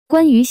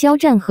关于肖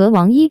战和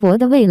王一博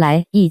的未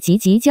来以及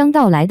即将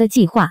到来的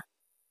计划。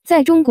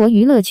在中国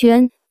娱乐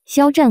圈，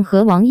肖战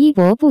和王一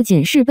博不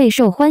仅是备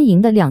受欢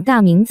迎的两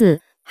大名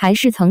字，还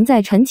是曾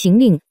在《陈情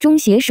令》中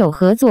携手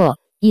合作，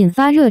引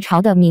发热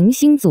潮的明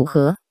星组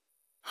合。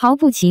毫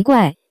不奇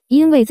怪，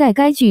因为在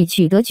该剧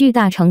取得巨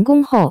大成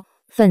功后，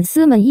粉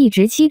丝们一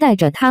直期待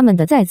着他们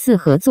的再次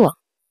合作。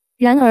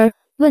然而，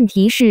问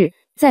题是，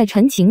在《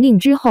陈情令》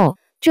之后，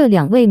这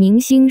两位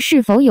明星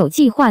是否有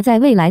计划在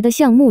未来的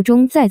项目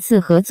中再次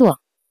合作？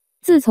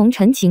自从《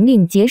陈情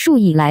令》结束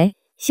以来，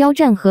肖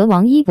战和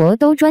王一博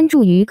都专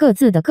注于各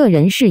自的个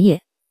人事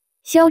业。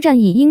肖战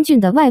以英俊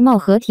的外貌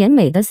和甜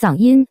美的嗓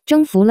音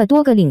征服了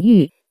多个领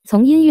域，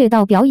从音乐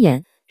到表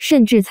演，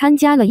甚至参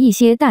加了一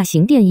些大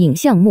型电影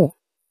项目。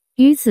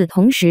与此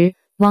同时，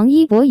王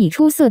一博以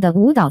出色的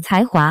舞蹈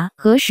才华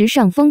和时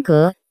尚风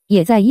格，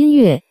也在音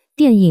乐、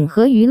电影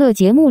和娱乐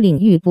节目领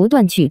域不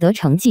断取得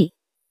成绩。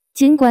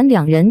尽管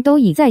两人都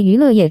已在娱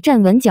乐业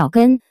站稳脚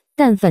跟，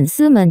但粉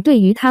丝们对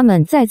于他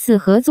们再次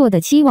合作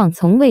的期望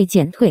从未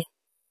减退。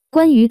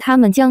关于他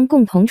们将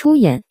共同出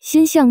演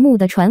新项目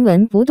的传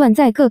闻不断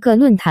在各个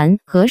论坛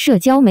和社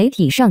交媒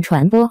体上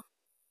传播。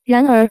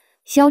然而，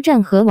肖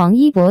战和王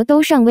一博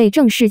都尚未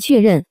正式确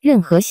认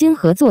任何新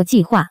合作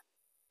计划。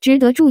值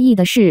得注意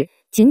的是，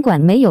尽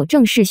管没有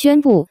正式宣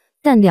布，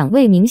但两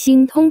位明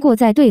星通过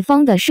在对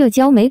方的社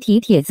交媒体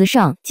帖子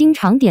上经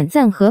常点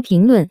赞和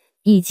评论，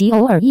以及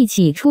偶尔一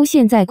起出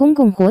现在公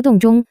共活动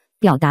中，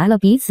表达了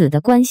彼此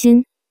的关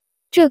心。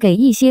这给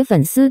一些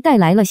粉丝带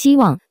来了希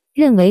望，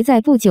认为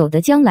在不久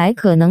的将来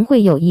可能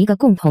会有一个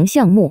共同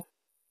项目。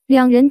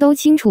两人都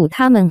清楚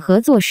他们合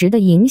作时的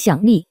影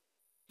响力。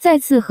再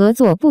次合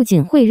作不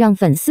仅会让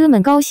粉丝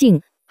们高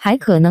兴，还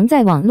可能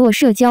在网络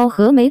社交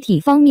和媒体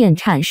方面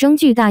产生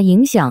巨大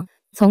影响，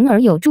从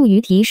而有助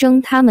于提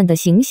升他们的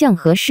形象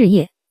和事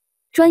业。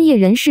专业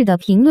人士的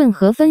评论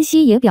和分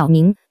析也表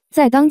明，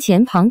在当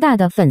前庞大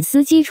的粉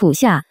丝基础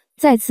下，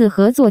再次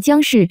合作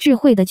将是智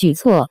慧的举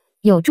措，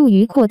有助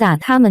于扩大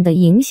他们的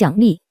影响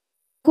力。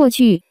过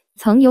去，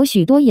曾有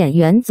许多演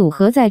员组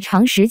合在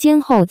长时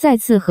间后再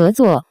次合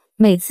作，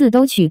每次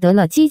都取得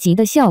了积极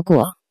的效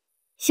果。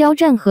肖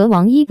战和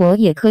王一博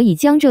也可以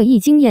将这一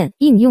经验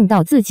应用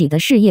到自己的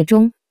事业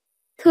中。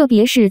特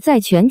别是在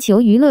全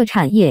球娱乐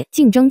产业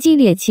竞争激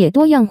烈且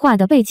多样化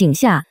的背景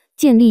下，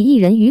建立艺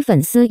人与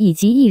粉丝以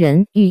及艺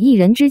人与艺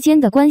人之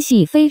间的关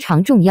系非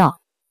常重要。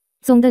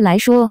总的来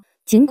说，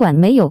尽管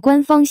没有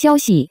官方消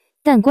息，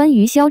但关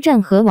于肖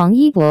战和王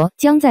一博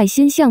将在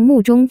新项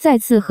目中再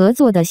次合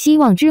作的希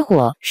望之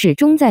火始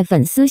终在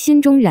粉丝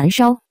心中燃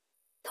烧。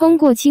通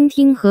过倾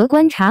听和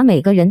观察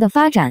每个人的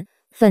发展，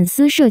粉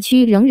丝社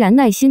区仍然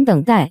耐心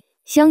等待，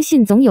相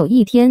信总有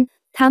一天，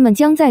他们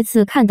将再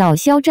次看到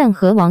肖战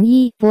和王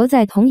一博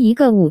在同一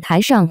个舞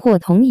台上或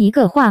同一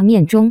个画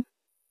面中。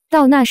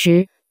到那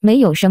时，没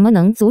有什么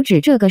能阻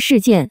止这个事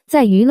件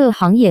在娱乐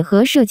行业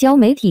和社交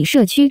媒体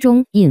社区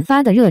中引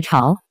发的热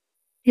潮。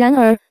然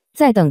而，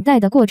在等待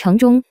的过程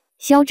中，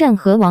肖战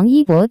和王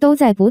一博都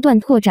在不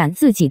断拓展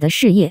自己的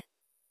事业。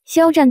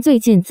肖战最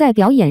近在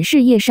表演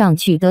事业上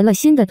取得了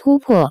新的突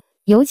破，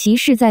尤其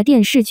是在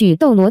电视剧《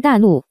斗罗大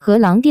陆》和《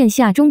狼殿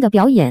下》中的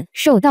表演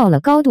受到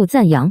了高度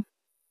赞扬。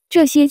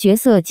这些角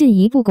色进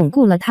一步巩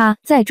固了他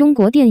在中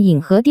国电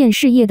影和电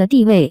视业的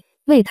地位，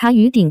为他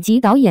与顶级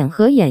导演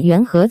和演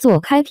员合作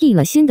开辟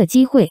了新的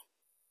机会。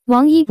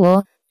王一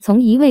博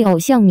从一位偶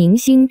像明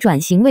星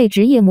转型为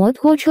职业摩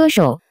托车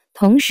手，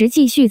同时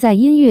继续在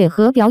音乐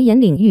和表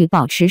演领域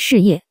保持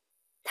事业。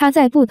他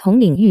在不同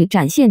领域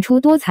展现出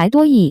多才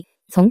多艺，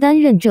从担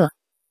任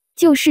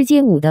就世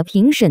界舞的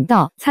评审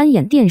到参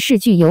演电视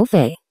剧有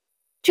匪。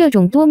这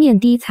种多面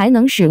的才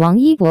能使王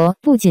一博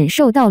不仅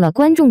受到了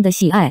观众的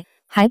喜爱，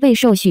还备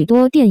受许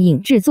多电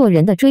影制作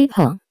人的追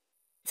捧。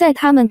在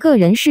他们个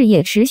人事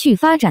业持续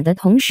发展的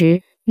同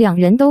时，两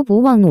人都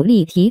不忘努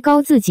力提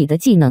高自己的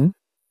技能。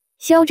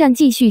肖战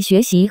继续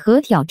学习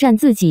和挑战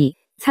自己，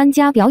参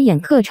加表演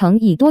课程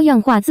以多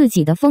样化自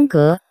己的风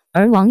格，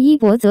而王一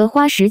博则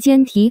花时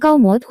间提高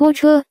摩托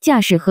车驾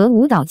驶和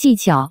舞蹈技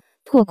巧，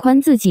拓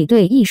宽自己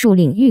对艺术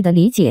领域的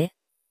理解。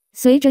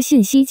随着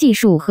信息技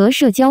术和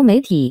社交媒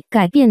体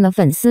改变了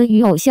粉丝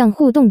与偶像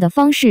互动的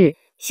方式，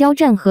肖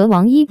战和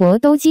王一博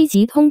都积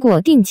极通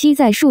过定期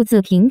在数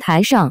字平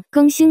台上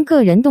更新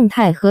个人动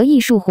态和艺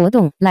术活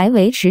动来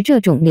维持这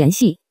种联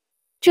系。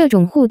这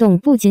种互动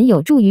不仅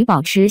有助于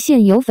保持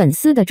现有粉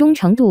丝的忠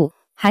诚度，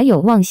还有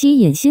望吸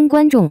引新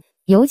观众，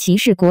尤其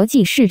是国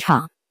际市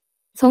场。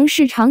从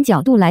市场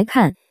角度来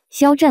看，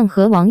肖战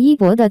和王一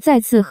博的再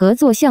次合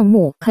作项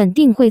目肯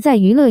定会在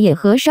娱乐业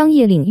和商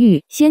业领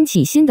域掀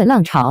起新的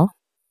浪潮。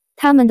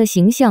他们的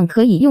形象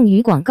可以用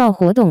于广告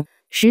活动、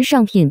时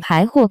尚品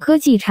牌或科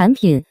技产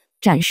品，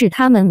展示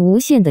他们无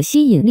限的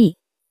吸引力。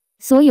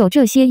所有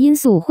这些因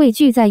素汇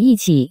聚在一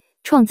起，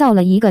创造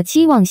了一个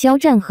期望肖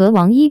战和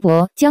王一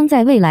博将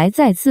在未来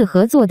再次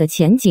合作的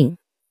前景。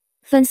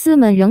粉丝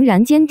们仍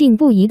然坚定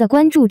不移地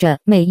关注着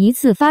每一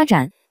次发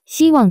展，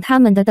希望他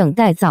们的等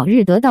待早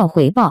日得到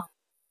回报。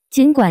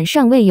尽管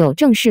尚未有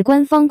正式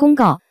官方公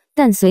告，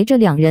但随着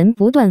两人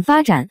不断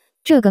发展，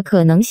这个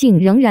可能性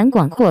仍然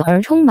广阔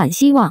而充满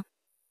希望。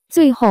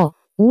最后，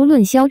无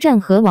论肖战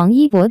和王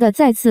一博的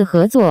再次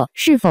合作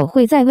是否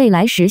会在未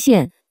来实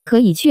现，可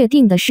以确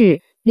定的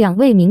是，两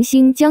位明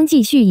星将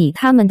继续以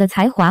他们的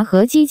才华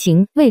和激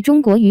情为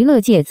中国娱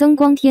乐界增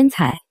光添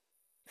彩。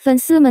粉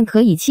丝们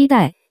可以期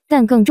待，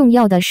但更重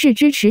要的是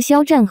支持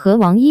肖战和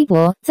王一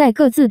博在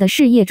各自的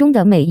事业中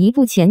的每一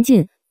步前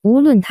进，无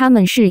论他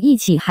们是一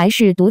起还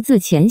是独自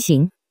前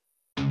行。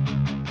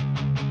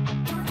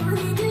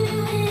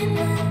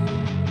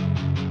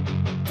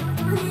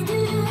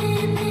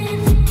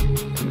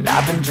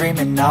I've been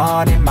dreaming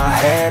on in my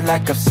head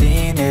like I've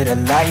seen it. A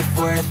life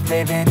worth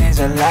living is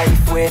a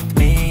life with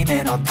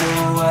meaning. I'll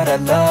do what I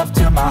love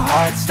till my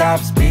heart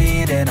stops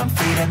beating. I'm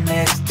feeding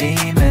this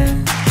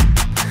demon.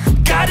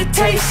 Got a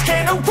taste,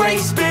 can't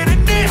erase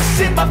bitterness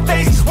in my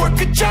face.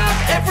 Work a job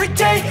every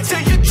day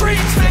till your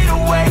dreams fade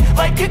away.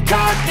 Like a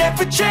card,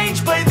 never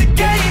change, play the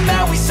game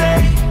that we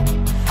say.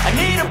 I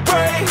need a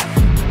break.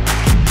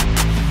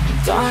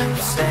 I'm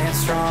staying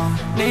strong,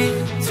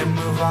 need to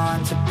move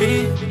on to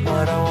be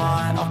what I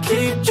want. I'll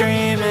keep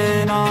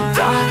dreaming on.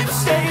 I'm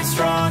staying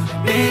strong,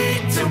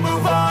 need to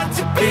move on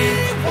to be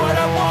what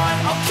I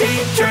want. I'll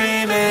keep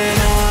dreaming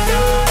on.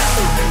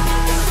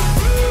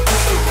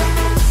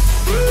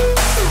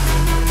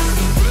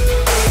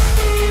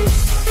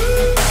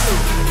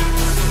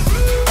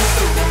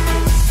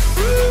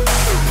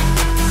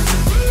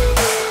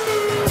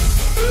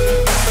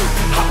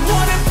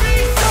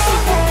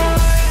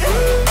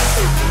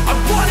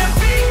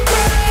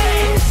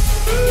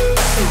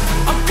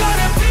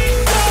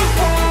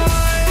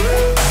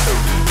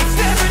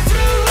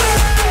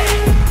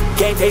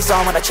 Face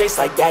on when I chase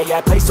like that, yeah,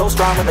 I play so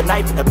strong with a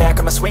knife in the back.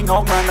 I'ma swing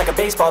home run like a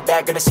baseball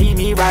bat. Gonna see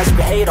me rise, you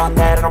can hate on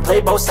that. I don't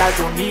play both sides,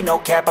 don't need no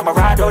cap. I'ma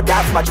ride or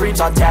die for my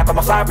dreams on tap.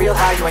 I'ma fly real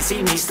high, you ain't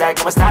see me slack.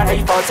 No, it's not how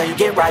you fall, it's how you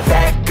get right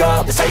back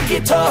up. That's how you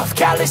get tough,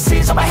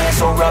 calluses on my hands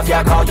so rough. Yeah,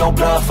 I call your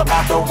bluff, I'm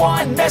not the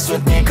one. Mess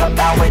with me, come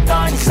out with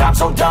none. Cause I'm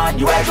so done,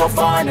 you had your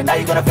fun. And now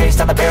you're gonna face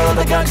down the barrel of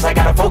the gun. Cause I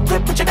got a full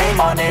clip, put your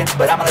name on it.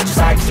 But I'ma let you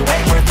slide cause you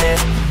ain't worth it.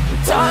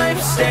 I'm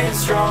staying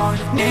strong,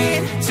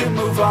 need to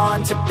move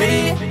on to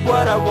be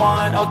what I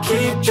want. I'll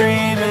keep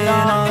dreaming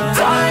on.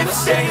 I'm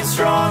staying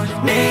strong,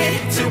 need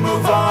to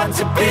move on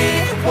to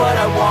be what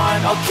I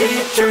want. I'll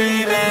keep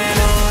dreaming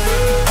on.